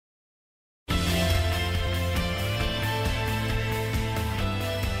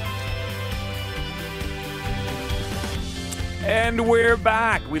And we're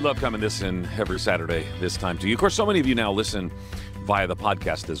back. We love coming this in every Saturday this time to you. Of course, so many of you now listen via the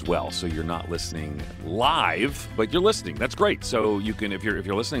podcast as well. So you're not listening live, but you're listening. That's great. So you can, if you're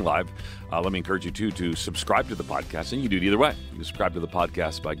listening live, let me encourage you to subscribe to the podcast, and you can do it either way. You can subscribe to the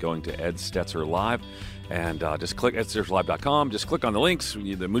podcast by going to Ed Stetzer Live, and just click edstetzerlive.com. Just click on the links,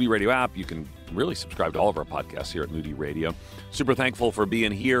 the Moody Radio app. You can really subscribe to all of our podcasts here at Moody Radio. Super thankful for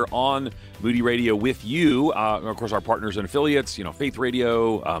being here on Moody Radio with you. Of course, our partners and affiliates, Faith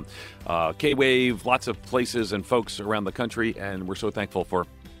Radio, K-Wave, lots of places and folks around the country, and we're so thankful for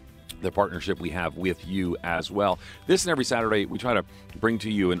the partnership we have with you as well. This and every Saturday, we try to bring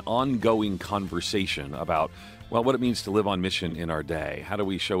to you an ongoing conversation about, well, what it means to live on mission in our day. How do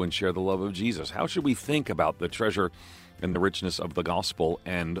we show and share the love of Jesus? How should we think about the treasure and the richness of the gospel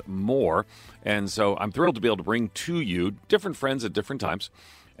and more? And so I'm thrilled to be able to bring to you different friends at different times.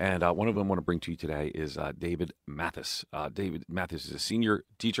 And one of them I want to bring to you today is David Mathis. David Mathis is a senior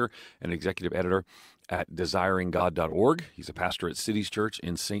teacher and executive editor at desiringgod.org. He's a pastor at Cities Church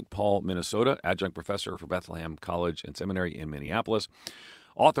in St. Paul, Minnesota, adjunct professor for Bethlehem College and Seminary in Minneapolis.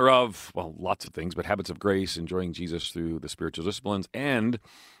 Author of, well, lots of things, but Habits of Grace, Enjoying Jesus Through the Spiritual Disciplines, and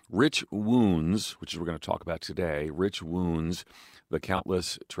Rich Wounds, which is what we're going to talk about today. Rich Wounds, the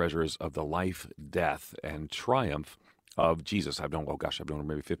Countless Treasures of the Life, Death, and Triumph of Jesus. I've known him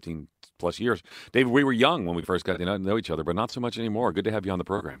maybe 15 plus years. David, we were young when we first got to know each other, but not so much anymore. Good to have you on the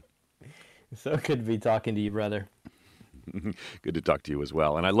program. So good to be talking to you, brother. Good to talk to you as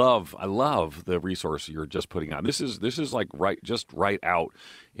well. And I love the resource you're just putting on. This is like right out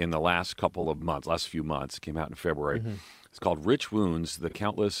in the last few months. It came out in February. Mm-hmm. It's called Rich Wounds, the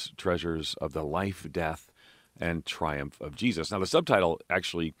Countless Treasures of the Life, Death, and Triumph of Jesus. Now the subtitle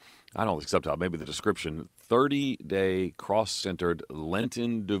actually, I don't know the subtitle, maybe the description, 30-day cross-centered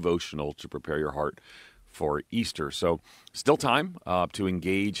Lenten devotional to prepare your heart for Easter. So still time to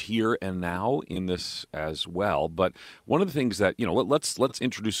engage here and now in this as well. But one of the things that, let's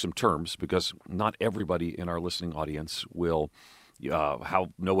introduce some terms, because not everybody in our listening audience will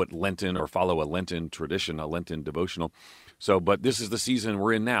know what Lenten or follow a Lenten tradition, a Lenten devotional. So, but this is the season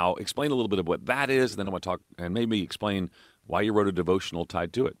we're in now. Explain a little bit of what that is, and then I want to talk and maybe explain why you wrote a devotional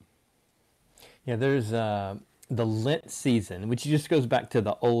tied to it. Yeah, there's the Lent season, which just goes back to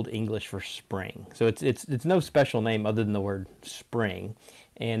the Old English for spring. So it's no special name other than the word spring.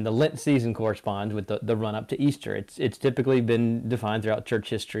 And the Lent season corresponds with the run up to Easter. It's typically been defined throughout church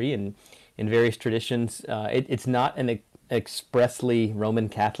history and in various traditions. It's not an expressly Roman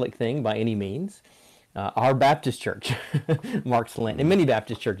Catholic thing by any means. Our Baptist church marks Lent, and many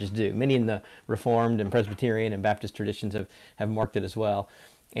Baptist churches do. Many in the Reformed and Presbyterian and Baptist traditions have marked it as well.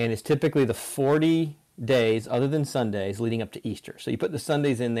 And it's typically the 40 days, other than Sundays, leading up to Easter. So you put the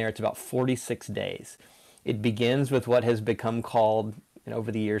Sundays in there, it's about 46 days. It begins with what has become called,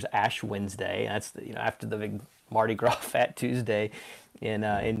 over the years, Ash Wednesday. That's after the big Mardi Gras Fat Tuesday in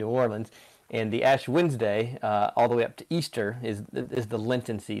New Orleans. And the Ash Wednesday, all the way up to Easter, is the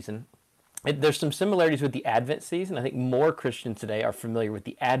Lenten season. There's some similarities with the Advent season. I think more Christians today are familiar with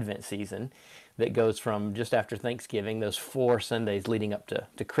the Advent season that goes from just after Thanksgiving, those 4 Sundays leading up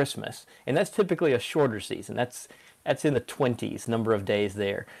to Christmas. And that's typically a shorter season. That's in the 20s, number of days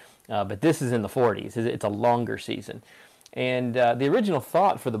there. But this is in the 40s. It's a longer season. And the original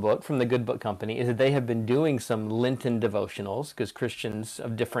thought for the book from the Good Book Company is that they have been doing some Lenten devotionals, because Christians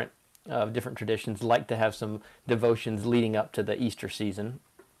of different traditions like to have some devotions leading up to the Easter season.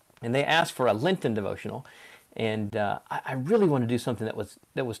 And they asked for a Lenten devotional. And I really want to do something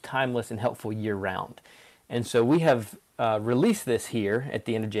that was timeless and helpful year-round. And so we have released this here at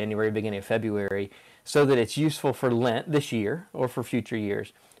the end of January, beginning of February, so that it's useful for Lent this year or for future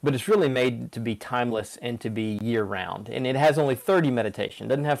years. But it's really made to be timeless and to be year-round. And it has only 30 meditation. It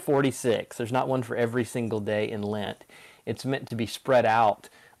doesn't have 46. There's not one for every single day in Lent. It's meant to be spread out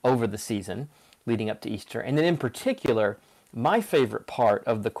over the season leading up to Easter. And then in particular, my favorite part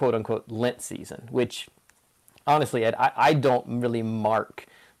of the quote-unquote Lent season, which honestly, Ed, I don't really mark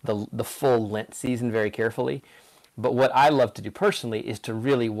the full Lent season very carefully. But what I love to do personally is to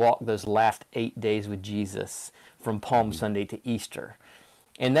really walk those last 8 days with Jesus from Palm Sunday to Easter.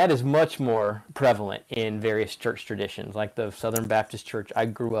 And that is much more prevalent in various church traditions, like the Southern Baptist Church I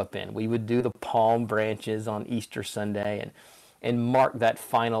grew up in. We would do the palm branches on Easter Sunday and mark that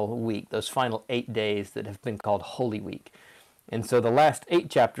final week, those final 8 days that have been called Holy Week. And so the last 8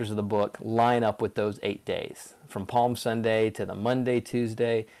 chapters of the book line up with those 8 days, from Palm Sunday to the Monday,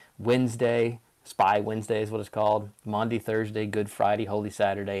 Tuesday, Wednesday, Spy Wednesday is what it's called, Maundy, Thursday, Good Friday, Holy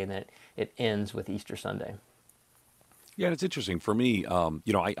Saturday, and then it ends with Easter Sunday. Yeah, and it's interesting. For me,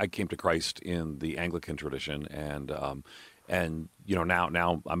 I came to Christ in the Anglican tradition, and And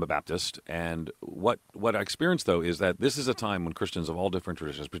now I'm a Baptist, and what I experienced though is that this is a time when Christians of all different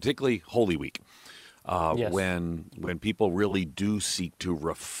traditions, particularly Holy Week, Yes. when people really do seek to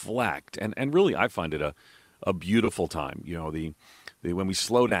reflect, and really I find it a beautiful time. The when we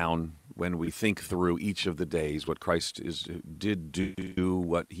slow down, when we think through each of the days, what Christ did do,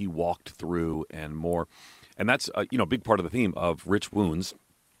 what he walked through, and more, and that's a big part of the theme of Rich Wounds,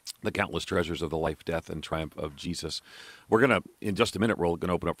 the countless treasures of the life, death, and triumph of Jesus. We're going to, in just a minute, we're going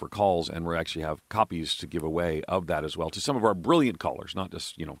to open up for calls, and we actually have copies to give away of that as well to some of our brilliant callers, not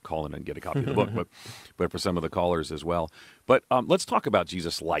just, call in and get a copy of the book, but for some of the callers as well. But let's talk about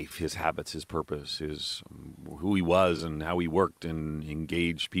Jesus' life, his habits, his purpose, who he was and how he worked and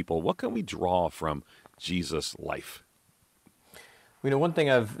engaged people. What can we draw from Jesus' life? One thing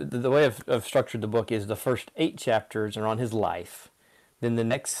the way I've structured the book is the first 8 chapters are on his life. Then the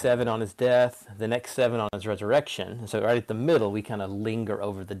next 7 on his death, the next 7 on his resurrection. So right at the middle, we kind of linger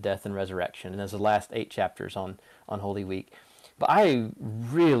over the death and resurrection. And there's the last 8 chapters on Holy Week. But I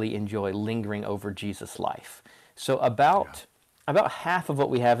really enjoy lingering over Jesus' life. So about half of what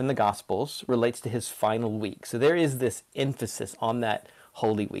we have in the Gospels relates to his final week. So there is this emphasis on that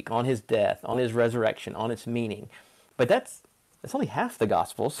Holy Week, on his death, on his resurrection, on its meaning. But that's only half the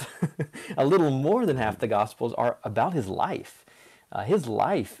Gospels. A little more than half the Gospels are about his life. His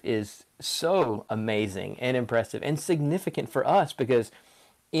life is so amazing and impressive and significant for us because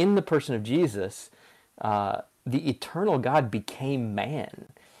in the person of Jesus, the eternal God became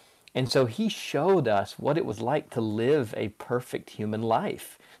man. And so he showed us what it was like to live a perfect human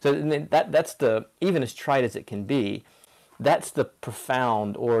life. So that's even as trite as it can be, that's the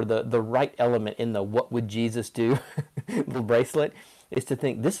profound or the right element in the what would Jesus do little bracelet, is to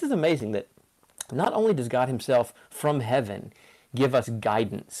think this is amazing that not only does God himself from heaven give us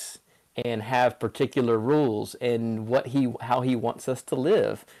guidance and have particular rules and how he wants us to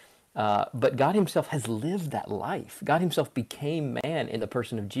live, but God himself has lived that life. God himself became man in the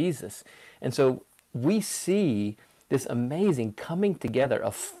person of Jesus. And so we see this amazing coming together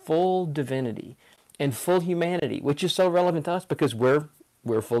of full divinity and full humanity, which is so relevant to us because we're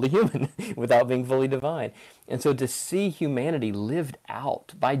fully human without being fully divine. And so to see humanity lived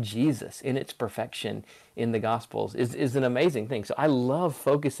out by Jesus in its perfection in the Gospels is an amazing thing. So I love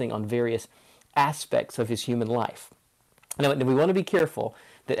focusing on various aspects of his human life. Now, we want to be careful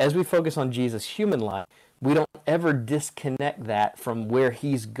that as we focus on Jesus' human life, we don't ever disconnect that from where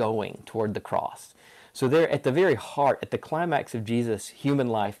he's going toward the cross. So there at the very heart, at the climax of Jesus' human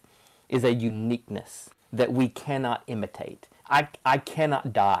life, is a uniqueness that we cannot imitate. I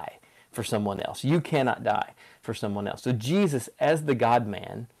cannot die for someone else. You cannot die for someone else. So Jesus, as the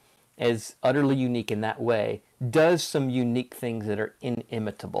God-man, as utterly unique in that way, does some unique things that are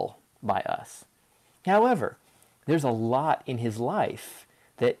inimitable by us. However, there's a lot in his life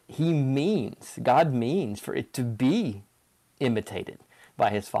that God means for it to be imitated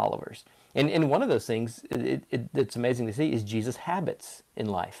by his followers. And one of those things that's amazing to see is Jesus' habits in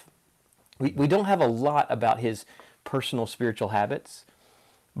life. We don't have a lot about his personal spiritual habits,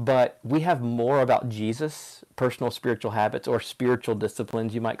 but we have more about Jesus' personal spiritual habits, or spiritual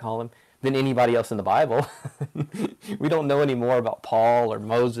disciplines, you might call them, than anybody else in the Bible. We don't know any more about Paul or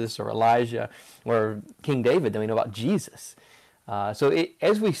Moses or Elijah or King David than we know about Jesus.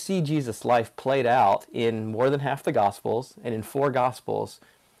 As we see Jesus' life played out in more than half the Gospels, and in 4 Gospels,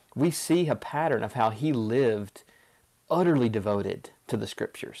 we see a pattern of how he lived utterly devoted to the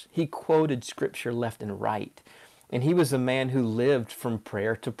Scriptures. He quoted Scripture left and right. And he was a man who lived from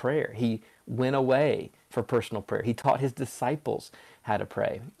prayer to prayer. He went away for personal prayer. He taught his disciples how to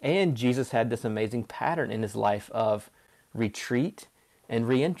pray. And Jesus had this amazing pattern in his life of retreat and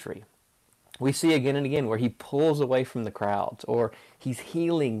reentry. We see again and again where he pulls away from the crowds, or he's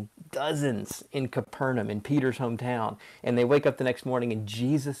healing dozens in Capernaum, in Peter's hometown, and they wake up the next morning and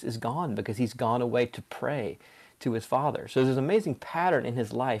Jesus is gone because he's gone away to pray to his Father. So there's an amazing pattern in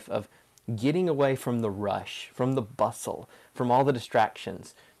his life of getting away from the rush, from the bustle, from all the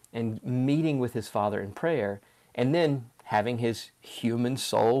distractions, and meeting with his Father in prayer, and then having his human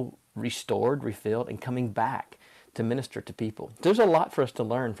soul restored, refilled, and coming back to minister to people. There's a lot for us to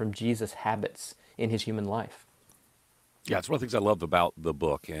learn from Jesus' habits in his human life. Yeah, it's one of the things I love about the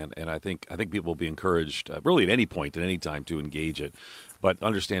book, and I think people will be encouraged, really at any point, at any time, to engage it. But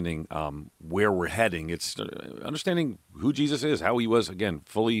understanding where we're heading, it's understanding who Jesus is, how he was, again,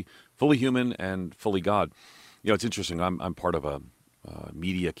 fully human and fully God. It's interesting. I'm part of a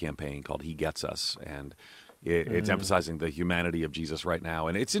media campaign called He Gets Us, and it's emphasizing the humanity of Jesus right now.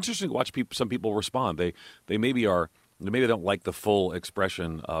 And it's interesting to watch some people respond. They maybe are maybe they don't like the full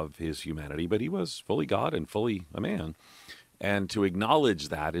expression of his humanity, but he was fully God and fully a man. And to acknowledge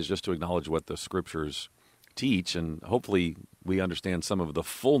that is just to acknowledge what the scriptures teach, and hopefully we understand some of the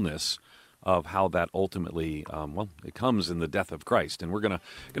fullness of how that ultimately, it comes in the death of Christ. And we're going to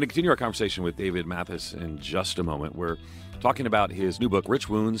continue our conversation with David Mathis in just a moment. We're talking about his new book, Rich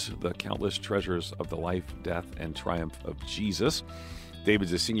Wounds, The Countless Treasures of the Life, Death, and Triumph of Jesus.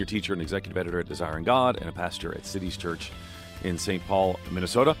 David's a senior teacher and executive editor at Desiring God and a pastor at Cities Church in St. Paul,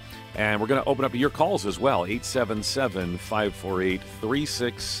 Minnesota. And we're going to open up your calls as well.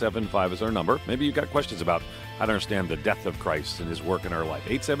 877-548-3675 is our number. Maybe you've got questions about how to understand the death of Christ and his work in our life.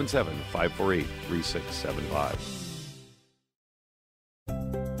 877-548-3675.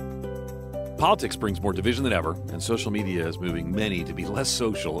 Politics brings more division than ever, and social media is moving many to be less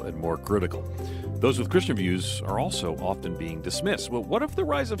social and more critical. Those with Christian views are also often being dismissed. Well, what if the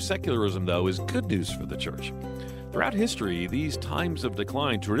rise of secularism, though, is good news for the church? Throughout history, these times of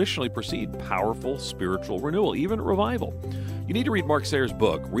decline traditionally precede powerful spiritual renewal, even revival. You need to read Mark Sayer's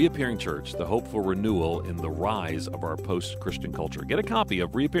book, Reappearing Church, The Hope for Renewal in the Rise of Our Post-Christian Culture. Get a copy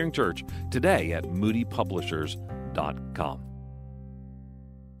of Reappearing Church today at moodypublishers.com.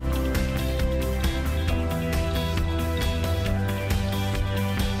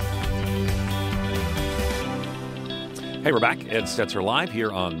 Hey, we're back. Ed Stetzer Live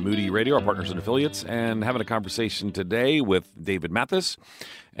here on Moody Radio, our partners and affiliates, and having a conversation today with David Mathis.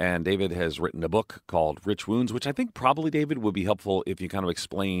 And David has written a book called Rich Wounds, which I think probably, David, would be helpful if you kind of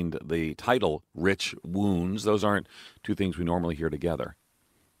explained the title, Rich Wounds. Those aren't two things we normally hear together.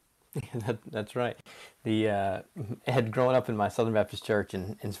 That's right. Ed, growing up in my Southern Baptist church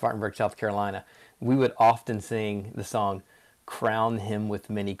in Spartanburg, South Carolina, we would often sing the song, Crown Him with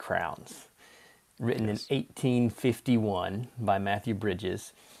Many Crowns, written in 1851 by Matthew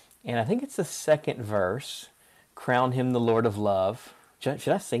Bridges. And I think it's the second verse, Crown Him the Lord of Love. Should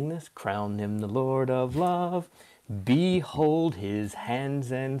I sing this? Crown Him the Lord of Love. Behold His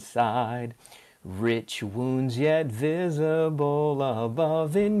hands and side. Rich wounds yet visible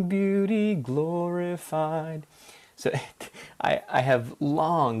above, in beauty glorified. So I have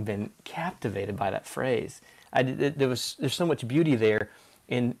long been captivated by that phrase. There's so much beauty there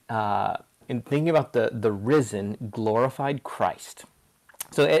in thinking about the risen, glorified Christ.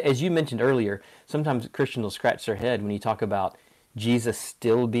 So as you mentioned earlier, sometimes Christians will scratch their head when you talk about Jesus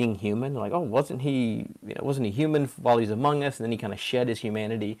still being human. Like, oh, wasn't he human while he's among us, and then he kind of shed his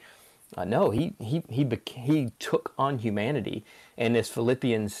humanity? No, he took on humanity, and as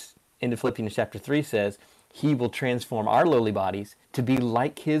Philippians chapter 3 says, he will transform our lowly bodies to be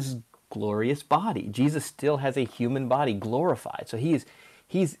like his glorious body. Jesus still has a human body glorified, so he's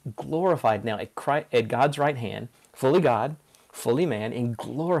glorified now at God's right hand, fully God, fully man, in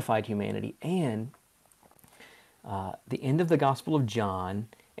glorified humanity. And the end of the Gospel of John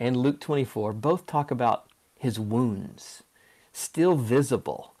and Luke 24 both talk about his wounds, still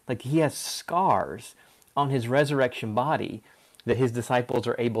visible. Like he has scars on his resurrection body that his disciples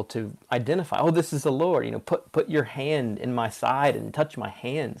are able to identify. Oh, this is the Lord. Put your hand in my side and touch my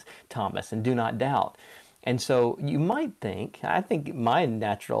hands, Thomas, and do not doubt. And so you might think, I think my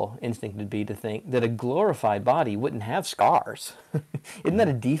natural instinct would be to think that a glorified body wouldn't have scars. Isn't that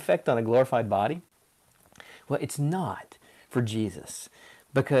a defect on a glorified body? Well, it's not for Jesus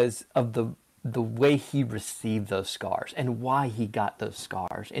because of the way he received those scars and why he got those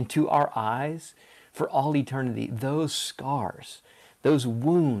scars. And to our eyes, for all eternity, those scars, those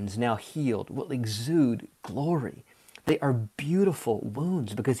wounds now healed, will exude glory. They are beautiful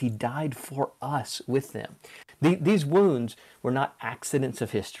wounds because he died for us with them. These wounds were not accidents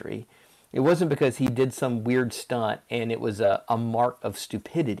of history. It wasn't because he did some weird stunt and it was a mark of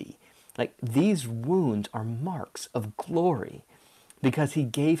stupidity. Like, these wounds are marks of glory because he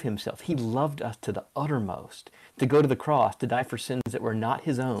gave himself. He loved us to the uttermost, to go to the cross, to die for sins that were not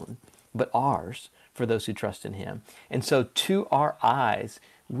his own, but ours, for those who trust in him. And so to our eyes,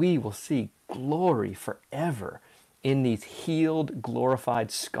 we will see glory forever in these healed,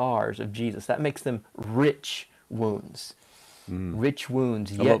 glorified scars of Jesus. That makes them rich wounds. Rich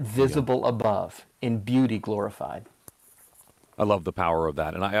wounds, yet visible above, in beauty glorified. I love the power of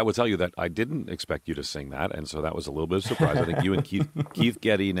that. And I would tell you that I didn't expect you to sing that, and so that was a little bit of a surprise. I think you and Keith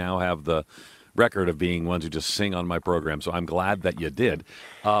Getty now have the record of being ones who just sing on my program, so I'm glad that you did.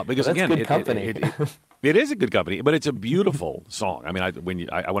 Because, that's again, good company. It is a good company, but it's a beautiful song. I mean,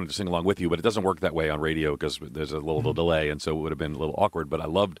 I wanted to sing along with you, but it doesn't work that way on radio because there's a little delay, and so it would have been a little awkward. But I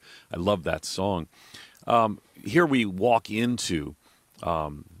loved that song. Here we walk into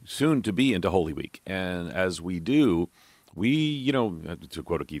soon to be into Holy Week, and as we do, we to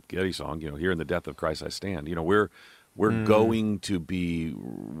quote a Keith Getty song, here in the death of Christ I stand. We're going to be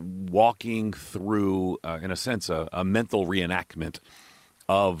walking through, in a sense, a mental reenactment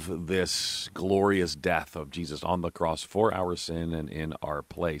of this glorious death of Jesus on the cross for our sin and in our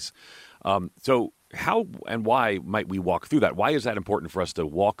place. So how and why might we walk through that? Why is that important for us to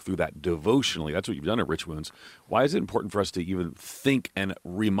walk through that devotionally? That's what you've done at Rich Wounds. Why is it important for us to even think and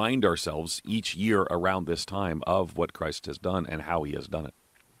remind ourselves each year around this time of what Christ has done and how he has done it?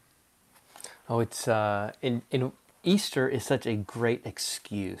 Oh, it's in Easter is such a great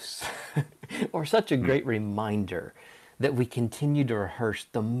excuse or such a great reminder that we continue to rehearse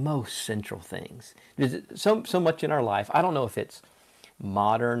the most central things. There's so much in our life. I don't know if it's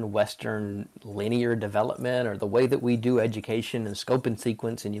modern Western linear development or the way that we do education and scope and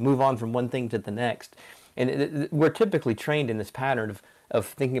sequence, and you move on from one thing to the next. And we're typically trained in this pattern of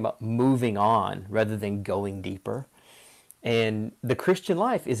thinking about moving on rather than going deeper. And the Christian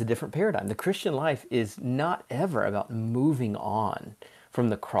life is a different paradigm. The Christian life is not ever about moving on from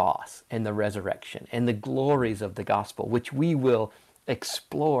the cross and the resurrection and the glories of the gospel, which we will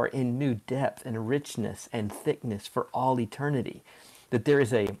explore in new depth and richness and thickness for all eternity. That there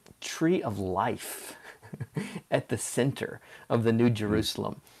is a tree of life at the center of the New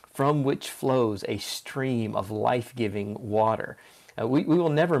Jerusalem, from which flows a stream of life-giving water. We will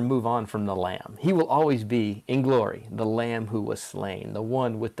never move on from the Lamb. He will always be, in glory, the Lamb who was slain, the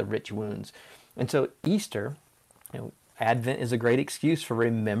one with the rich wounds. And so Easter, Advent is a great excuse for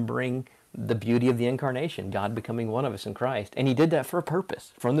remembering the beauty of the incarnation, God becoming one of us in Christ. And he did that for a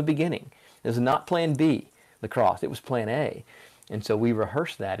purpose from the beginning. It was not plan B, the cross. It was plan A. And so we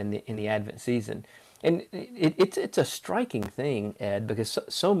rehearse that in the Advent season. And it's a striking thing, Ed, because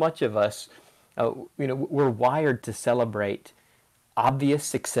so much of us, we're wired to celebrate obvious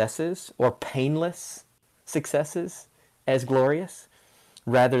successes or painless successes as glorious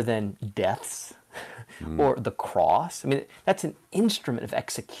rather than deaths or the cross. I mean, that's an instrument of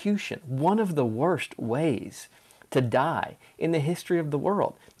execution, one of the worst ways to die in the history of the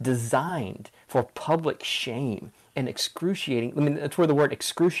world, designed for public shame and excruciating. I mean, that's where the word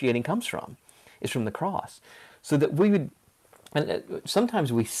excruciating comes from, is from the cross. So that we would, and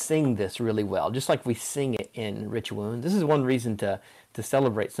sometimes we sing this really well, just like we sing it in Rich Wounds. This is one reason to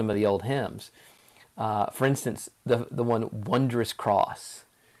celebrate some of the old hymns. For instance, the one, Wondrous Cross.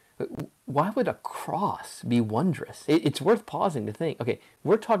 Why would a cross be wondrous? It's worth pausing to think, okay,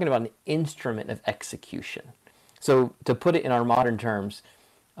 we're talking about an instrument of execution. So to put it in our modern terms,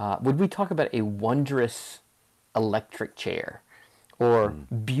 would we talk about a wondrous electric chair or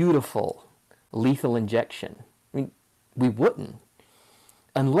beautiful lethal injection? I mean, we wouldn't,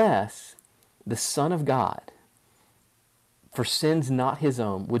 unless the Son of God, for sins not his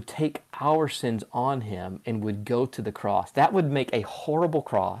own, would take our sins on him and would go to the cross. That would make a horrible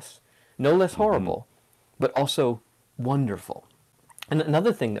cross, no less horrible, but also wonderful. And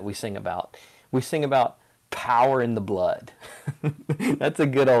another thing that we sing about power in the blood. That's a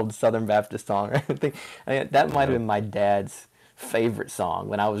good old Southern Baptist song, right? That might have been my dad's favorite song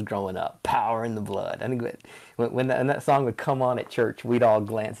when I was growing up. Power in the blood. I think when that song would come on at church, we'd all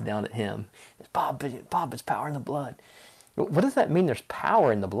glance down at him. Bob, it's power in the blood. What does that mean? There's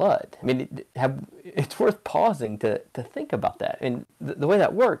power in the blood. I mean, it's worth pausing to think about that. And the way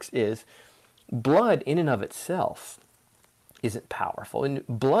that works is blood in and of itself isn't powerful. And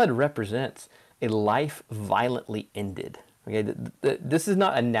blood represents a life violently ended. Okay, this is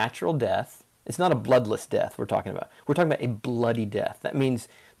not a natural death. It's not a bloodless death we're talking about. We're talking about a bloody death. That means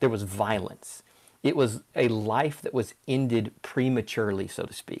there was violence. It was a life that was ended prematurely, so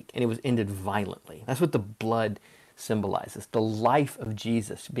to speak, and it was ended violently. That's what the blood symbolizes. The life of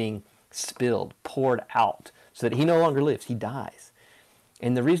Jesus being spilled, poured out, so that he no longer lives, he dies.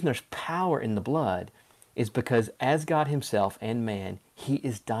 And the reason there's power in the blood is because as God himself and man, he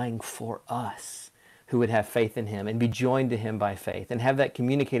is dying for us who would have faith in him and be joined to him by faith and have that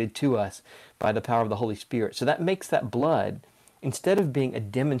communicated to us by the power of the Holy Spirit. So that makes that blood, instead of being a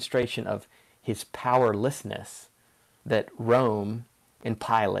demonstration of his powerlessness, that Rome and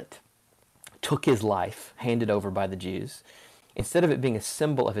Pilate took his life, handed over by the Jews, instead of it being a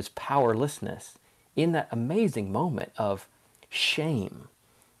symbol of his powerlessness, in that amazing moment of shame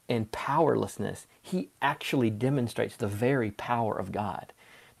and powerlessness, he actually demonstrates the very power of God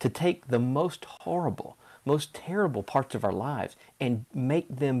to take the most horrible, most terrible parts of our lives and make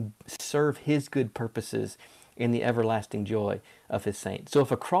them serve his good purposes in the everlasting joy of his saints. So if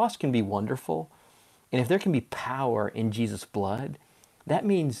a cross can be wonderful, and if there can be power in Jesus' blood, that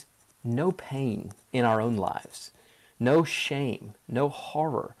means no pain in our own lives, no shame, no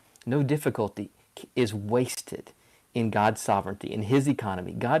horror, no difficulty is wasted in God's sovereignty, in his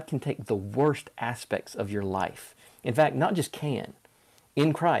economy. God can take the worst aspects of your life In fact, not just can.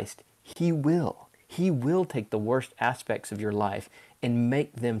 In Christ, He will. He will take the worst aspects of your life and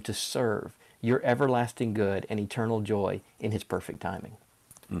make them to serve your everlasting good and eternal joy in His perfect timing.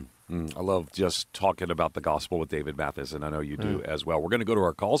 I love just talking about the gospel with David Mathis, and I know you do as well. We're going to go to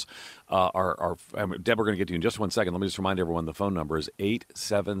our calls. Deb, we're going to get to you in just 1 second. Let me just remind everyone the phone number is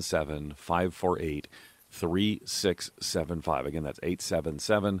 877-548-3675. Again, that's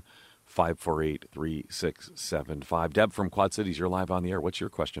 877-548-3675. Deb from Quad Cities, you're live on the air. What's your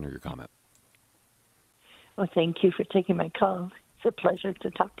question or your comment? Well, thank you for taking my call. It's a pleasure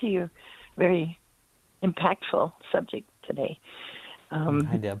to talk to you. Very impactful subject today.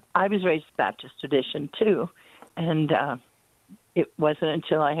 Hi, Deb. I was raised Baptist tradition, too, and it wasn't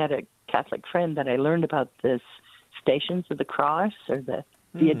until I had a Catholic friend that I learned about this Stations of the Cross or the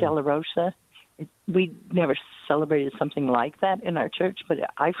Via Dolorosa. We never celebrated something like that in our church, but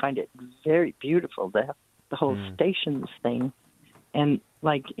I find it very beautiful, the whole stations thing. And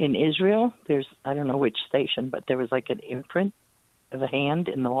like in Israel, there's, I don't know which station, but there was like an imprint of a hand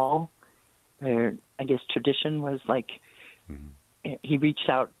in the wall where I guess tradition was like he reached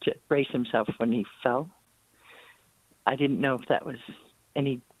out to brace himself when he fell. I didn't know if that was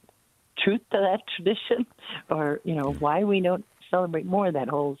any truth to that tradition or, you know, why we don't celebrate more of that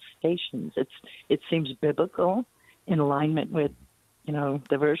whole stations. It seems biblical in alignment with, you know,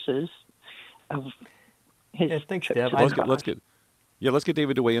 the verses of his thanks, church. Deb. Let's get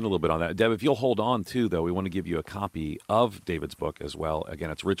David to weigh in a little bit on that. Deb, if you'll hold on, too, though, we want to give you a copy of David's book as well.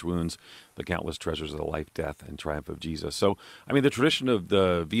 Again, it's Rich Wounds, The Countless Treasures of the Life, Death, and Triumph of Jesus. So, I mean, the tradition of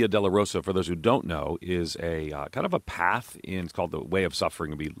the Via Dolorosa, for those who don't know, is a kind of a path it's called the Way of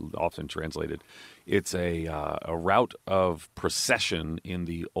Suffering, to be often translated. It's a route of procession in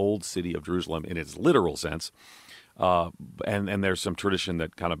the old city of Jerusalem in its literal sense. And there's some tradition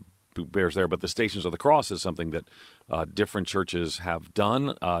that kind of bears there, but the Stations of the Cross is something that different churches have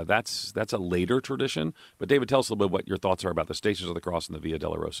done. That's a later tradition. But David, tell us a little bit what your thoughts are about the Stations of the Cross and the Via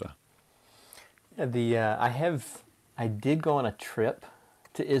Dolorosa. I did go on a trip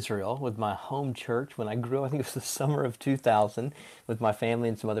to Israel with my home church when I grew up. I think it was the summer of 2000 with my family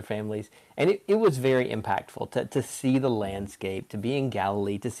and some other families. And it was very impactful to see the landscape, to be in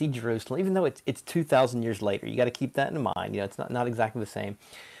Galilee, to see Jerusalem, even though it's 2,000 years later. You got to keep that in mind. You know, it's not exactly the same.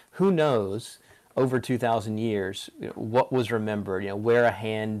 Who knows over 2,000 years what was remembered, where a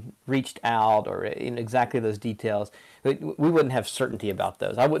hand reached out or in exactly those details. We wouldn't have certainty about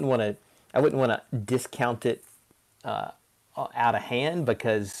those. I wouldn't want to discount it out of hand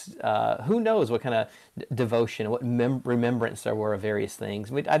because who knows what kind of devotion, what remembrance there were of various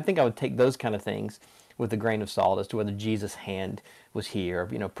things. I think I would take those kind of things with a grain of salt as to whether Jesus' hand was here,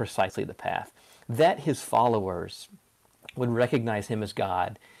 precisely the path. That his followers would recognize him as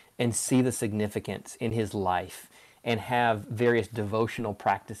God and see the significance in his life and have various devotional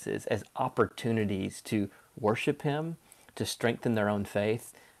practices as opportunities to worship him, to strengthen their own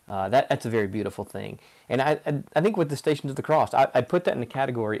faith. That's a very beautiful thing. And I think with the Stations of the Cross, I put that in the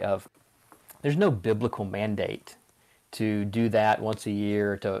category of there's no biblical mandate to do that once a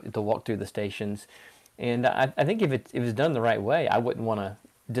year, to walk through the stations. And I think if it's done the right way, I wouldn't want to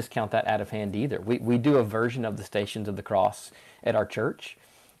discount that out of hand either. We do a version of the Stations of the Cross at our church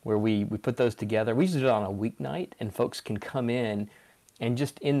where we put those together. We usually do it on a weeknight, and folks can come in and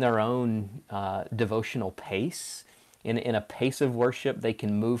just in their own devotional pace, in a pace of worship, they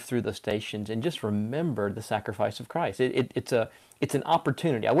can move through the stations and just remember the sacrifice of Christ. It's an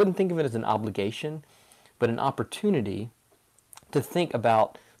opportunity. I wouldn't think of it as an obligation, but an opportunity to think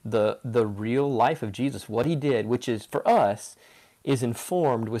about the real life of Jesus, what he did, which is, for us, is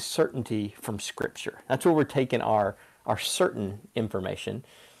informed with certainty from Scripture. That's where we're taking our certain information.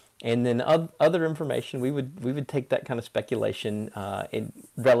 And then other information, we would take that kind of speculation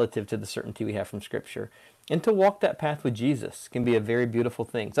relative to the certainty we have from Scripture. And to walk that path with Jesus can be a very beautiful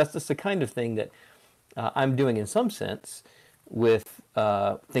thing. So that's just the kind of thing that I'm doing in some sense with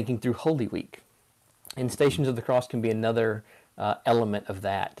thinking through Holy Week. And Stations of the Cross can be another element of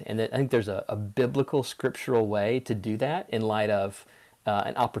that. And I think there's a biblical, scriptural way to do that in light of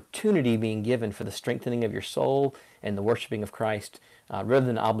an opportunity being given for the strengthening of your soul and the worshiping of Christ, rather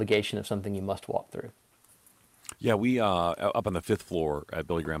than an obligation of something you must walk through. Yeah, we up on the 5th floor at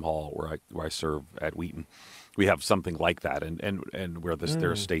Billy Graham Hall, where I serve at Wheaton, we have something like that, and where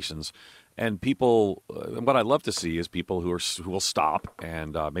there are stations, and people. What I love to see is people who will stop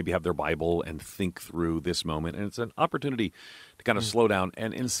and maybe have their Bible and think through this moment, and it's an opportunity to kind of slow down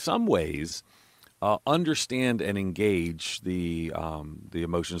and in some ways understand and engage the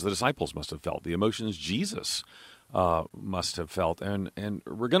emotions the disciples must have felt, the emotions Jesus must have felt, and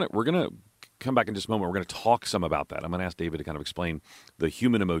we're gonna come back in just a moment. We're going to talk some about that. I'm going to ask David to kind of explain the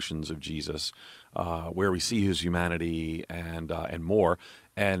human emotions of Jesus, where we see his humanity, and more.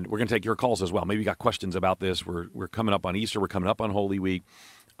 And we're going to take your calls as well. Maybe you got questions about this. We're coming up on Easter. We're coming up on Holy Week.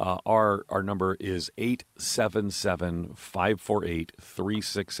 Our number is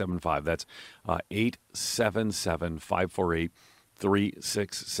 877-548-3675. That's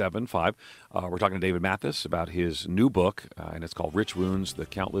 877-548-3675. We're talking to David Mathis about his new book, and it's called Rich Wounds, The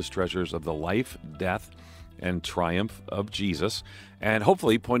Countless Treasures of the Life, Death, and Triumph of Jesus, and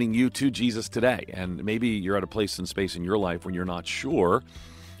hopefully pointing you to Jesus today. And maybe you're at a place and space in your life when you're not sure.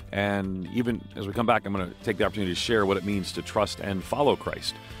 And even as we come back, I'm going to take the opportunity to share what it means to trust and follow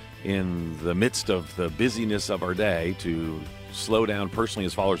Christ in the midst of the busyness of our day, to slow down personally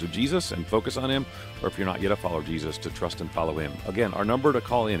as followers of Jesus and focus on him, or if you're not yet a follower of Jesus, to trust and follow him. Again, our number to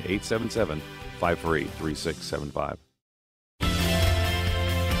call in, 877-548-3675.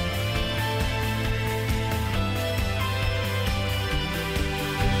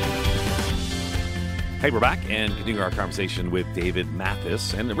 Hey, we're back and continue our conversation with David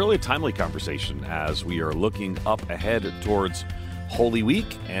Mathis, and really a timely conversation as we are looking up ahead towards Holy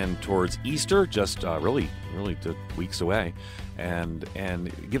Week and towards Easter, just really weeks away, and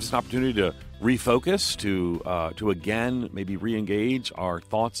it gives us an opportunity to refocus, to again maybe re-engage our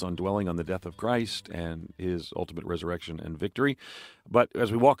thoughts on dwelling on the death of Christ and his ultimate resurrection and victory. But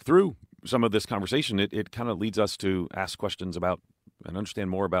as we walk through some of this conversation, it kind of leads us to ask questions about and understand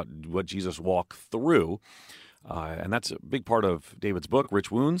more about what Jesus walked through. And that's a big part of David's book,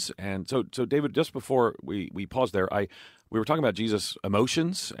 Rich Wounds. And so David, just before we paused there, we were talking about Jesus'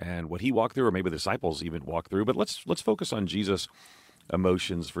 emotions and what he walked through, or maybe the disciples even walked through. But let's focus on Jesus'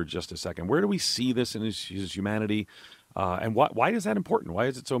 emotions for just a second. Where do we see this in his humanity? And why is that important? Why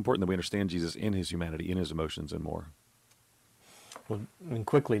is it so important that we understand Jesus in his humanity, in his emotions, and more? Well, I mean,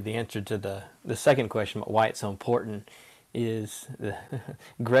 quickly, the answer to the second question about why it's so important is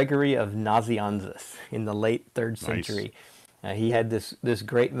Gregory of Nazianzus in the late 3rd century. Nice. He had this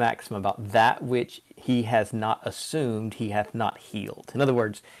great maxim about that which he has not assumed, he hath not healed. In other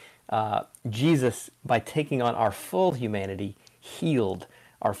words, Jesus, by taking on our full humanity, healed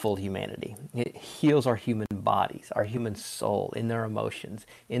our full humanity. It heals our human bodies, our human soul, in their emotions,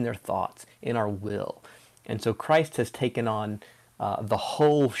 in their thoughts, in our will. And so Christ has taken on the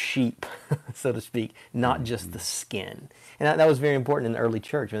whole sheep, so to speak, not just the skin. And that was very important in the early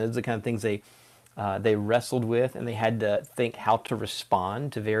church. I mean, those are the kind of things they wrestled with, and they had to think how to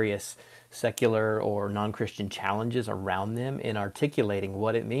respond to various secular or non-Christian challenges around them in articulating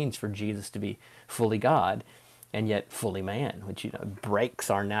what it means for Jesus to be fully God and yet fully man, which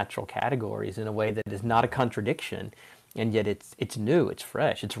breaks our natural categories in a way that is not a contradiction, and yet it's new, it's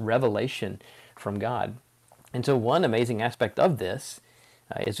fresh, it's revelation from God. And so one amazing aspect of this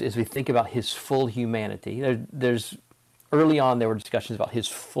is we think about his full humanity. There's early on there were discussions about his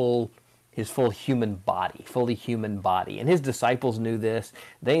full human body, fully human body. And his disciples knew this.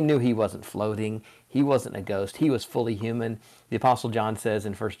 They knew he wasn't floating. He wasn't a ghost. He was fully human. The Apostle John says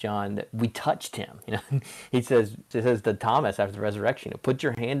in 1 John that we touched him. He says to Thomas after the resurrection, put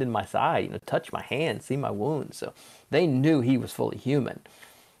your hand in my side, touch my hand, see my wounds. So they knew he was fully human.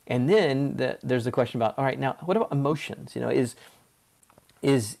 And then there's the question about, all right, now what about emotions? Is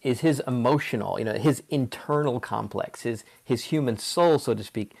his emotional, his internal complex, his human soul, so to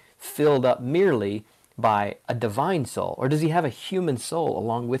speak, filled up merely by a divine soul? Or does he have a human soul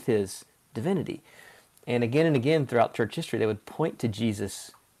along with his divinity? And again throughout church history, they would point to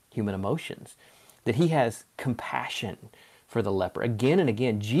Jesus' human emotions, that he has compassion for the leper. Again and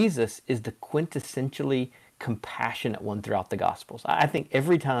again, Jesus is the quintessentially compassionate one throughout the Gospels. I think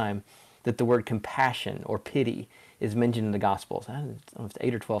every time that the word compassion or pity is mentioned in the Gospels, I don't know if it's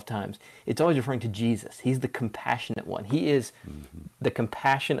 8 or 12 times, it's always referring to Jesus. He's the compassionate one. He is the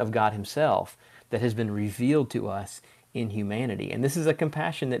compassion of God himself that has been revealed to us in humanity. And this is a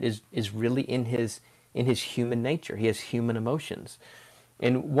compassion that is really in his human nature. He has human emotions.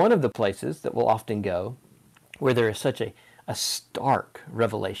 And one of the places that we'll often go where there is such a stark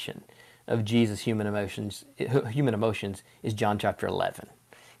revelation of Jesus' human emotions is John chapter 11.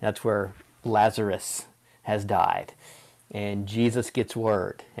 That's where Lazarus has died, and Jesus gets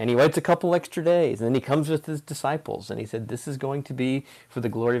word, and he waits a couple extra days, and then he comes with his disciples, and he said, this is going to be for the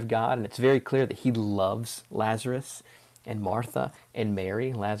glory of God. And it's very clear that he loves Lazarus and Martha and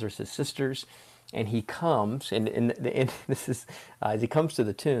Mary, Lazarus' sisters, and he comes, and this is as he comes to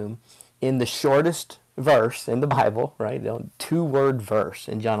the tomb, in the shortest verse in the Bible, right? The 2-word verse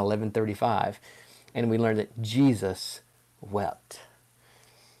in John 11:35, and we learn that Jesus wept,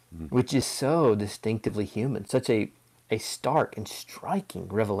 which is so distinctively human, such a stark and striking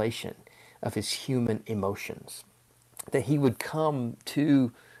revelation of his human emotions. That he would come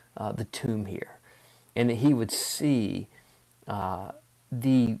to the tomb here, and that he would see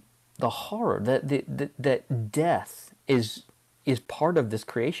the horror that death is part of this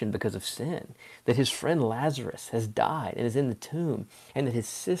creation because of sin. That his friend Lazarus has died and is in the tomb, and that his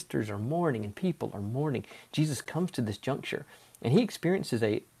sisters are mourning and people are mourning. Jesus comes to this juncture, and he experiences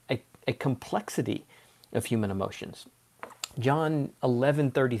a complexity of human emotions. John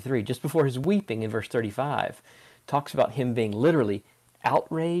 11:33, just before his weeping in verse 35, talks about him being literally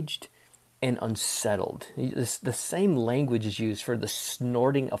outraged and unsettled. The same language is used for the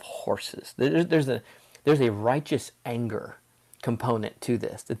snorting of horses. There's a righteous anger component to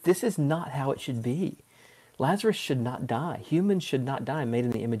this, that this is not how it should be. Lazarus should not die. Humans should not die, made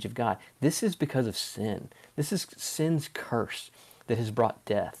in the image of God. This is because of sin. This is sin's curse that has brought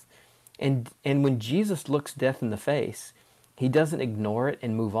death. And when Jesus looks death in the face, he doesn't ignore it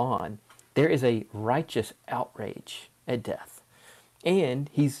and move on. There is a righteous outrage at death. And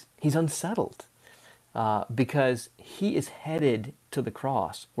he's unsettled because he is headed to the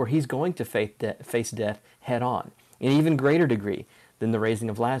cross, where he's going to face death head on, in an even greater degree than the raising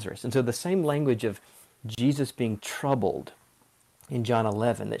of Lazarus. And so the same language of Jesus being troubled in John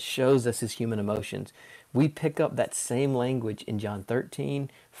 11 that shows us his human emotions, we pick up that same language in John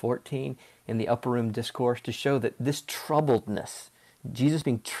 13, 14, in the upper room discourse, to show that this troubledness, Jesus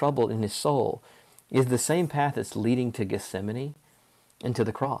being troubled in his soul, is the same path that's leading to Gethsemane and to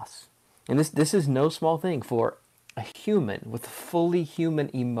the cross. And this is no small thing for a human with fully human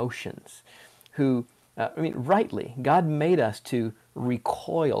emotions who, rightly, God made us to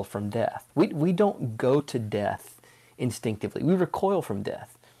recoil from death. We don't go to death instinctively. We recoil from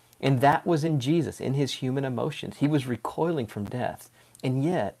death. And that was in Jesus, in his human emotions. He was recoiling from death. And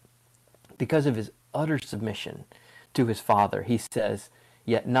yet, because of his utter submission to his Father, he says,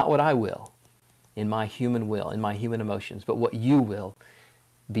 yet not what I will, in my human will, in my human emotions, but what you will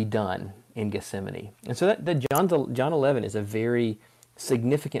be done in Gethsemane. And so that John 11 is a very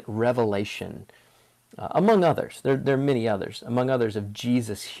significant revelation, among others. There are many others, among others, of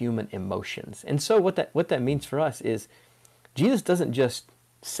Jesus' human emotions. And so what that means for us is Jesus doesn't just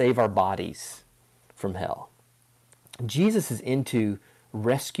save our bodies from hell. Jesus is into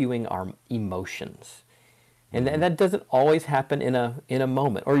rescuing our emotions. And that doesn't always happen in a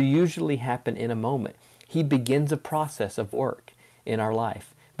moment, or usually happen in a moment. He begins a process of work in our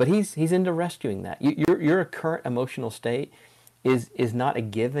life. But he's into rescuing that. Your current emotional state is not a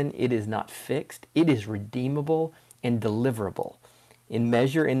given. It is not fixed. It is redeemable and deliverable in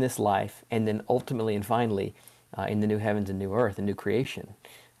measure in this life, and then ultimately and finally in the new heavens and new earth and new creation.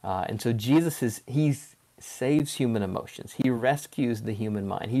 And so Jesus he saves human emotions. He rescues the human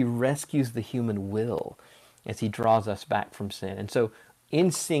mind. He rescues the human will as he draws us back from sin. And so in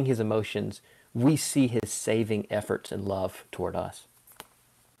seeing his emotions, we see his saving efforts and love toward us.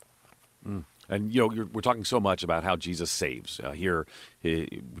 And, we're talking so much about how Jesus saves. Here, we're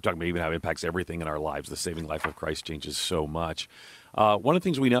talking about even how it impacts everything in our lives. The saving life of Christ changes so much. One of the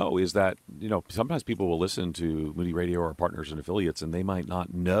things we know is that, sometimes people will listen to Moody Radio or partners and affiliates, and they might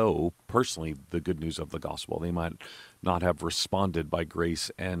not know personally the good news of the gospel. They might not have responded by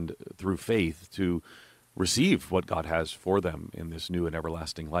grace and through faith to receive what God has for them in this new and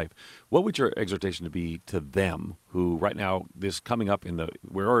everlasting life. What would your exhortation be to them who right now, this coming up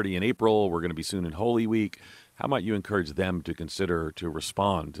we're already in April, we're going to be soon in Holy Week. How might you encourage them to consider to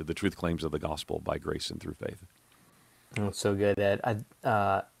respond to the truth claims of the gospel by grace and through faith? Oh, it's so good, Ed.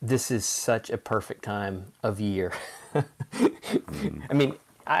 This is such a perfect time of year.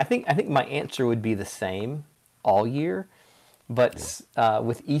 I think my answer would be the same all year, but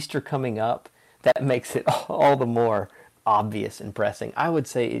with Easter coming up, that makes it all the more obvious and pressing. I would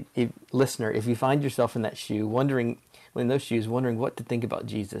say, listener, if you find yourself in that shoe, wondering what to think about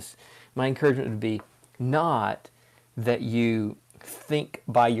Jesus, my encouragement would be not that you think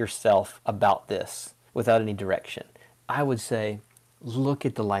by yourself about this without any direction. I would say, look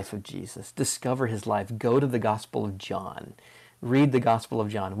at the life of Jesus, discover his life, go to the Gospel of John, read the Gospel of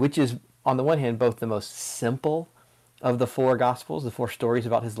John, which is, on the one hand, both the most simple of the four Gospels, the four stories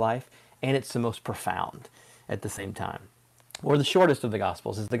about his life, and it's the most profound at the same time. Or the shortest of the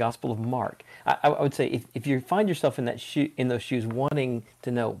Gospels is the Gospel of Mark. I would say if you find yourself in those shoes what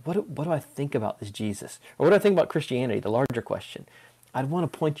do I think about this Jesus? Or what do I think about Christianity, the larger question? I'd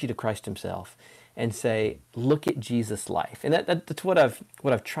want to point you to Christ himself and say, look at Jesus' life. And that's what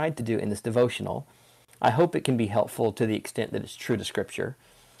I've tried to do in this devotional. I hope it can be helpful to the extent that it's true to Scripture.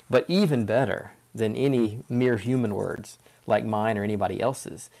 But even better than any mere human words like mine or anybody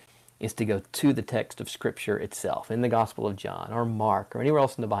else's is to go to the text of Scripture itself, in the Gospel of John or Mark or anywhere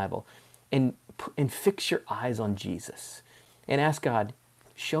else in the Bible, and fix your eyes on Jesus and ask God,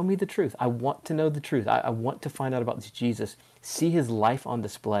 show me the truth. I want to know the truth. I want to find out about this Jesus, see his life on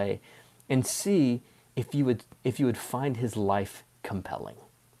display, and see if you would find his life compelling.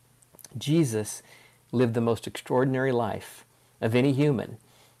 Jesus lived the most extraordinary life of any human.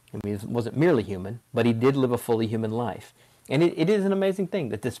 I mean, he wasn't merely human, but he did live a fully human life. And it is an amazing thing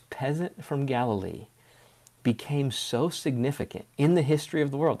that this peasant from Galilee became so significant in the history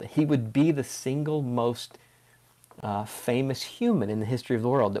of the world that he would be the single most famous human in the history of the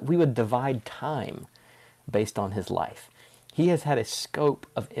world, that we would divide time based on his life. He has had a scope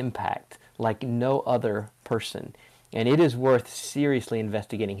of impact like no other person, and it is worth seriously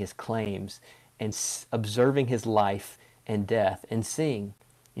investigating his claims and observing his life and death and seeing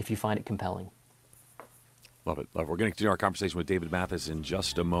if you find it compelling. Love it. Love it. We're going to continue our conversation with David Mathis in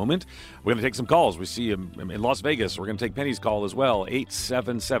just a moment. We're going to take some calls. We see him in Las Vegas. We're going to take Penny's call as well,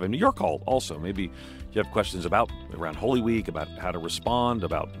 877. Your call also. Maybe you have questions around Holy Week, about how to respond,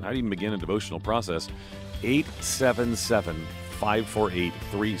 about how to even begin a devotional process.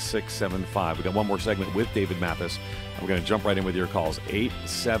 877-548-3675. We got one more segment with David Mathis. We're going to jump right in with your calls.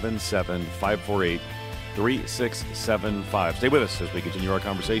 877-548-3675. Stay with us as we continue our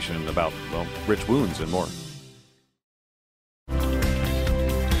conversation about, rich wounds and more.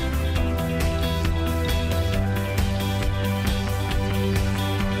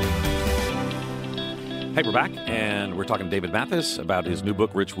 Hey, we're back, and we're talking to David Mathis about his new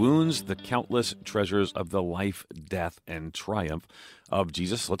book, Rich Wounds, The Countless Treasures of the Life, Death, and Triumph of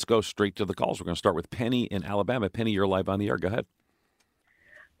Jesus. Let's go straight to the calls. We're going to start with Penny in Alabama. Penny, you're live on the air. Go ahead.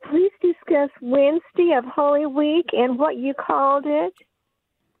 Please discuss Wednesday of Holy Week and what you called it.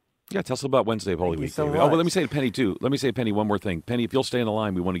 Yeah, tell us about Wednesday of Holy Week. So David. Oh, well, let me say to Penny, too. Let me say to Penny one more thing. Penny, if you'll stay on the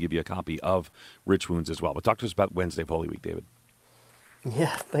line, we want to give you a copy of Rich Wounds as well. But talk to us about Wednesday of Holy Week, David.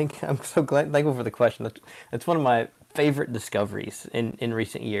 Yeah, I'm so thankful for the question. That's one of my favorite discoveries in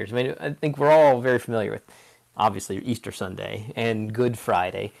recent years. I mean, I think we're all very familiar with, obviously, Easter Sunday and Good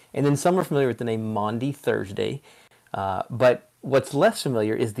Friday, and then some are familiar with the name Maundy Thursday. But what's less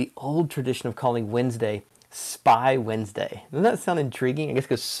familiar is the old tradition of calling Wednesday Spy Wednesday. Doesn't that sound intriguing? I guess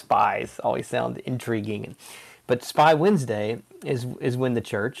because spies always sound intriguing. But Spy Wednesday is when the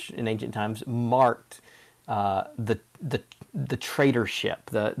church in ancient times marked the traitorship,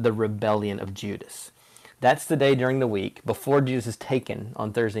 the rebellion of Judas. That's the day during the week before Jesus is taken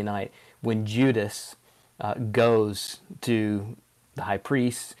on Thursday night when Judas goes to the high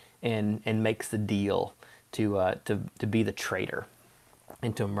priest and makes the deal to be the traitor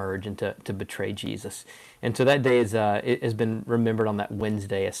and to emerge and to betray Jesus. And so that day it has been remembered on that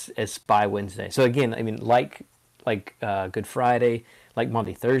Wednesday as Spy Wednesday. So again, I mean, like Good Friday, like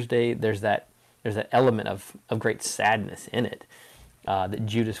Maundy Thursday, there's that element of great sadness in it, that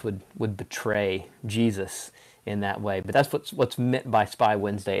Judas would betray Jesus in that way. But that's what's meant by Spy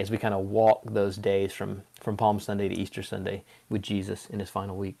Wednesday as we kind of walk those days from Palm Sunday to Easter Sunday with Jesus in his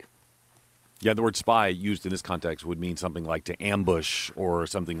final week. Yeah, the word spy used in this context would mean something like to ambush or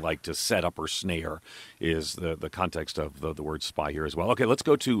something like to set up or snare is the context of the word spy here as well. Okay, let's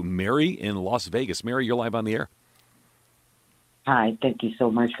go to Mary in Las Vegas. Mary, you're live on the air. Hi, thank you so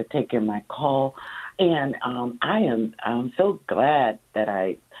much for taking my call. And I'm so glad that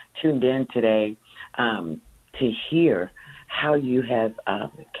I tuned in today to hear how you have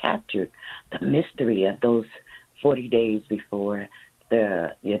captured the mystery of those 40 days before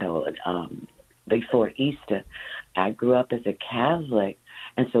before Easter. I grew up as a Catholic,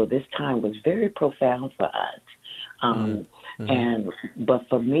 and so this time was very profound for us. But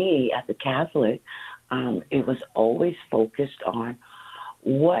for me, as a Catholic, it was always focused on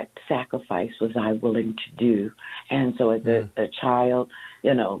what sacrifice was I willing to do. And so as a child,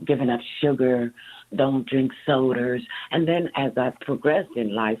 giving up sugar, don't drink sodas. And then as I progressed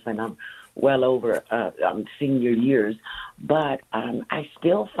in life, and I'm well over senior years, but I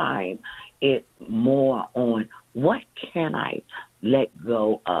still find it more on what can I let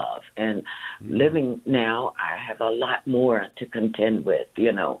go of. And living now, I have a lot more to contend with,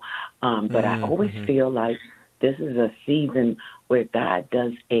 but I always feel like this is a season where God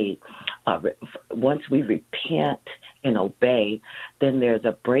does once we repent and obey, then there's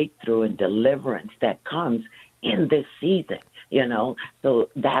a breakthrough and deliverance that comes in this season, So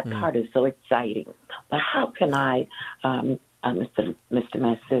that part is so exciting. But how can I, Mr.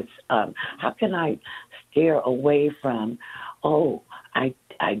 Mathis, how can I steer away from, I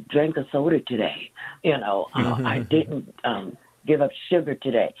drank a soda today, I didn't give up sugar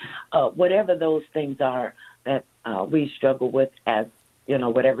today. Whatever those things are that we struggle with as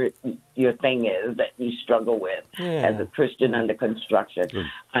whatever your thing is that you struggle with as a Christian under construction. Good.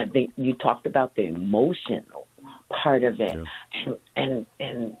 I think you talked about the emotional part of it,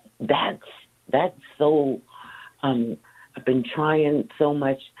 and that's so. I've been trying so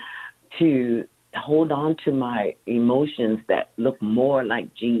much to hold on to my emotions that look more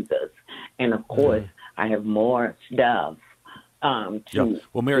like Jesus, and of course, I have more stuff.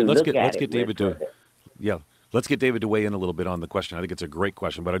 Well, Mary, let's get David to. Yeah. Let's get David to weigh in a little bit on the question. I think it's a great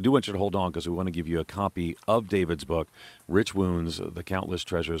question, but I do want you to hold on because we want to give you a copy of David's book, Rich Wounds, The Countless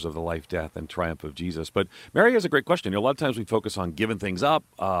Treasures of the Life, Death, and Triumph of Jesus. But Mary has a great question. A lot of times we focus on giving things up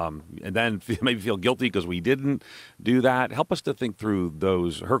and then maybe feel guilty because we didn't do that. Help us to think through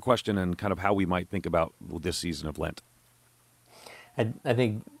her question and kind of how we might think about this season of Lent. I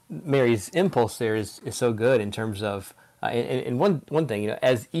think Mary's impulse there is so good in terms of, and one thing,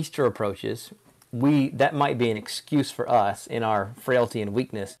 as Easter approaches, that might be an excuse for us in our frailty and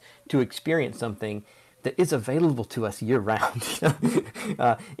weakness to experience something that is available to us year round.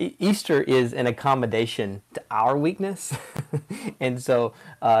 Easter is an accommodation to our weakness. And so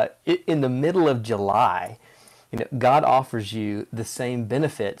in the middle of July, God offers you the same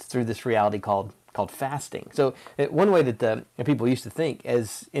benefits through this reality called fasting. So one way that the people used to think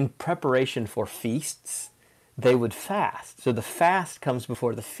is in preparation for feasts, they would fast. So the fast comes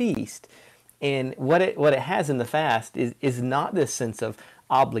before the feast. And what it has in the fast is not this sense of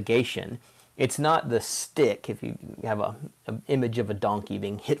obligation. It's not the stick, if you have an image of a donkey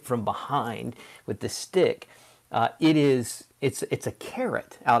being hit from behind with the stick. It's a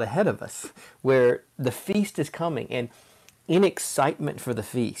carrot out ahead of us where the feast is coming. And in excitement for the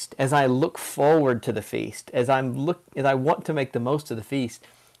feast, as I look forward to the feast, as I want to make the most of the feast,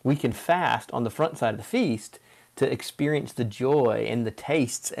 we can fast on the front side of the feast to experience the joy and the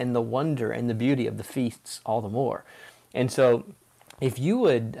tastes and the wonder and the beauty of the feasts all the more. And so if you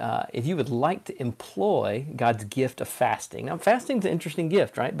would like to employ God's gift of fasting. Now, fasting is an interesting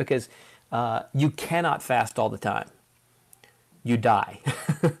gift, right? Because you cannot fast all the time. You die.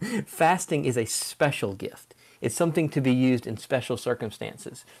 Fasting is a special gift. It's something to be used in special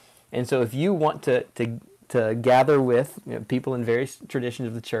circumstances. And so if you want to gather with people in various traditions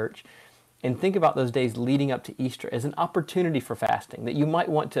of the church and think about those days leading up to Easter as an opportunity for fasting, that you might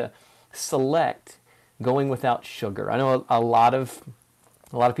want to select going without sugar. I know a lot of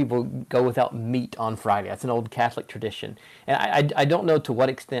people go without meat on Friday. That's an old Catholic tradition. And I don't know to what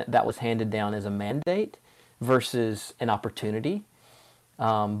extent that was handed down as a mandate versus an opportunity.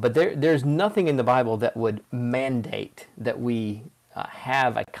 But there's nothing in the Bible that would mandate that we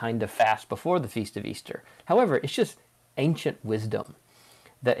have a kind of fast before the Feast of Easter. However, it's just ancient wisdom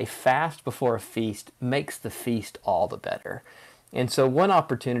that a fast before a feast makes the feast all the better. And so one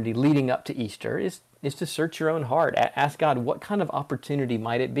opportunity leading up to Easter is to search your own heart. Ask God, what kind of opportunity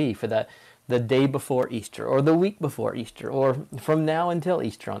might it be for the day before Easter or the week before Easter or from now until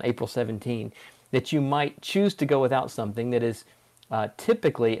Easter on April 17, that you might choose to go without something that is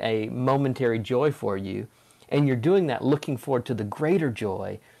typically a momentary joy for you. And you're doing that looking forward to the greater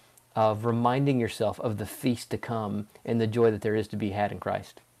joy of reminding yourself of the feast to come and the joy that there is to be had in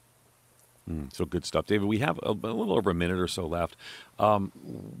Christ. So good stuff. David, we have a little over a minute or so left.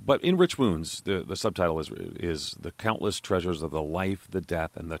 But in Rich Wounds, the subtitle is The Countless Treasures of the Life, the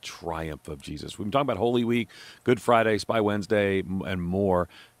Death, and the Triumph of Jesus. We've been talking about Holy Week, Good Friday, Spy Wednesday, and more.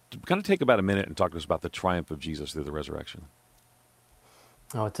 Kind of take about a minute and talk to us about the triumph of Jesus through the resurrection.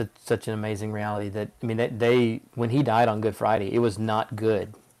 Oh, it's such an amazing reality that when he died on Good Friday, it was not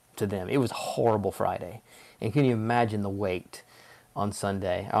good to them. It was a horrible Friday. And can you imagine the wait on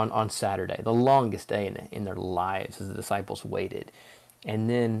Saturday, the longest day in their lives as the disciples waited. And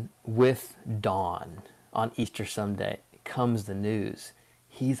then with dawn on Easter Sunday comes the news,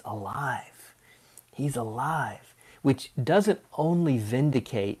 he's alive. He's alive, which doesn't only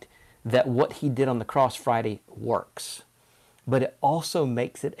vindicate that what he did on the cross Friday works, but it also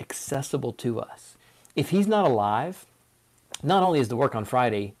makes it accessible to us. If he's not alive, not only is the work on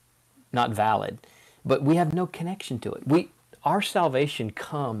Friday not valid, but we have no connection to it. Our salvation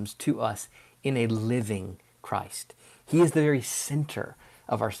comes to us in a living Christ. He is the very center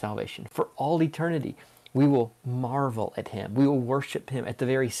of our salvation. For all eternity, we will marvel at him. We will worship him at the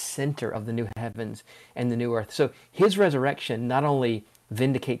very center of the new heavens and the new earth. So his resurrection not only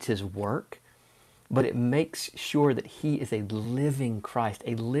vindicates his work, but it makes sure that he is a living Christ,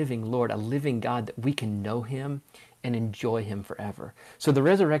 a living Lord, a living God, that we can know him and enjoy him forever. So the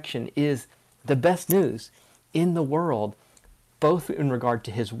resurrection is the best news in the world, both in regard to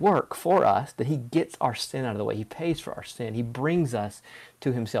his work for us, that he gets our sin out of the way. He pays for our sin. He brings us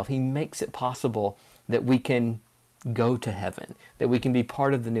to himself. He makes it possible that we can go to heaven, that we can be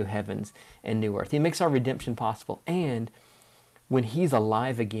part of the new heavens and new earth. He makes our redemption possible. And when he's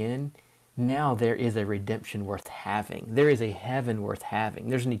alive again, now there is a redemption worth having. There is a heaven worth having.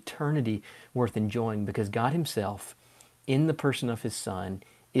 There's an eternity worth enjoying, because God himself, in the person of his Son,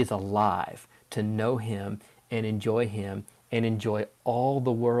 is alive to know him and enjoy all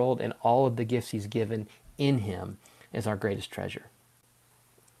the world and all of the gifts he's given in him as our greatest treasure.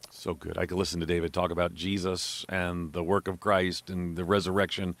 So good. I could listen to David talk about Jesus and the work of Christ and the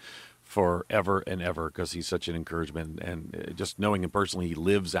resurrection forever and ever, because he's such an encouragement. And just knowing him personally, he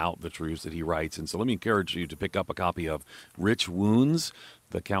lives out the truths that he writes. And so let me encourage you to pick up a copy of Rich Wounds,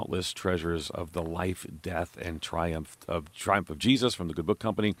 The Countless Treasures of the Life, Death, and Triumph of Jesus from the Good Book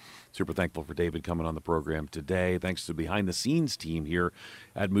Company. Super thankful for David coming on the program today. Thanks to the behind-the-scenes team here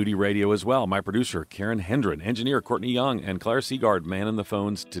at Moody Radio as well. My producer, Karen Hendren, engineer Courtney Young, and Claire Seagard manning the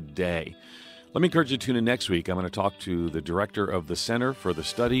phones today. Let me encourage you to tune in next week. I'm going to talk to the director of the Center for the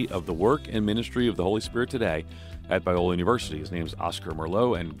Study of the Work and Ministry of the Holy Spirit today at Biola University. His name is Oscar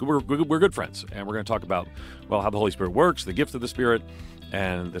Merlot, and we're good friends. And we're going to talk about, how the Holy Spirit works, the gift of the Spirit,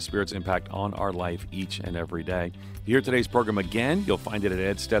 and the Spirit's impact on our life each and every day. If you hear today's program again, you'll find it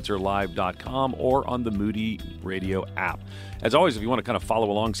at edstetzerlive.com or on the Moody Radio app. As always, if you want to kind of follow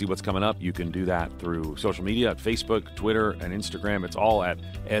along, see what's coming up, you can do that through social media at Facebook, Twitter, and Instagram. It's all at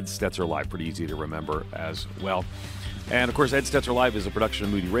Ed Stetzer Live. Pretty easy to remember as well. And, of course, Ed Stetzer Live is a production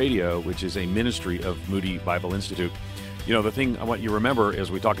of Moody Radio, which is a ministry of Moody Bible Institute. You know, the thing I want you to remember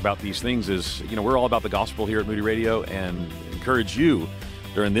as we talk about these things is, we're all about the gospel here at Moody Radio, and encourage you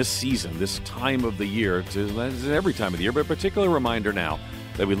during this season, this time of the year, every time of the year, but a particular reminder now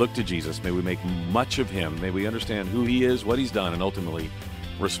that we look to Jesus. May we make much of him. May we understand who he is, what he's done, and ultimately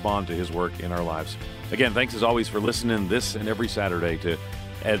respond to his work in our lives. Again, thanks as always for listening this and every Saturday to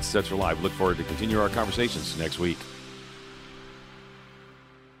Ed Stetzer Live. Look forward to continue our conversations next week.